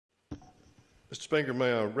Mr. Speaker,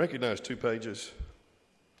 may I recognize 2 pages?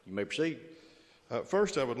 You may proceed.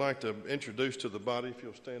 First, I would like to introduce to the body, if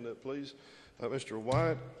you'll stand up, please, Mr.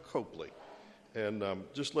 Wyatt Copley. And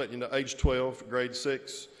just letting you know, age 12, grade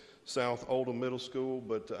 6, South Oldham Middle School,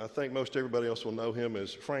 but I think most everybody else will know him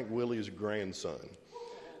as Frank Willie's grandson.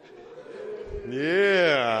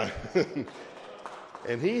 Yeah.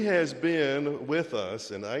 And he has been with us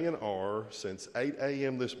in A&R since 8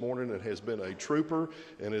 a.m. this morning and has been a trooper.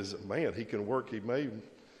 And he can work. Mr.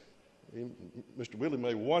 Willie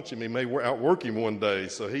may watch him. He may outwork him one day.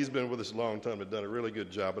 So he's been with us a long time and done a really good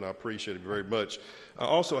job, and I appreciate it very much. I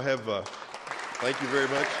also have, thank you very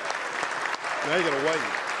much. Now you got to wait.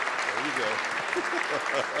 There you go.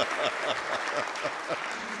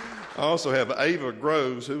 I also have Ava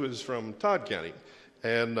Groves, who is from Todd County.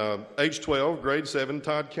 And age 12, grade 7,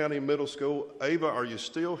 Todd County Middle School. Ava, are you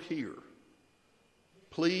still here?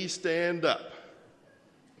 Please stand up.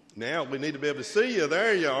 Now we need to be able to see you.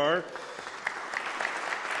 There you are.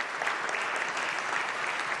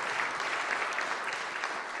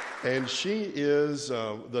 And she is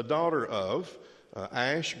the daughter of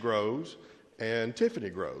Ash Groves and Tiffany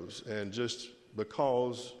Groves. And just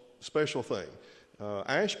because, special thing.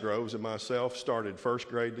 Ash Groves and myself started first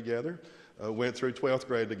grade together. Went through 12th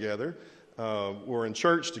grade together. We're in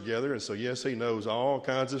church together, and so yes, he knows all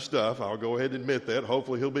kinds of stuff. I'll go ahead and admit that.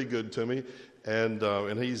 Hopefully he'll be good to me. And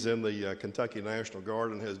he's in the Kentucky National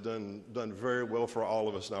Guard and has done very well for all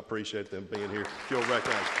of us, and I appreciate them being here. If you'll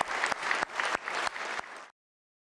recognize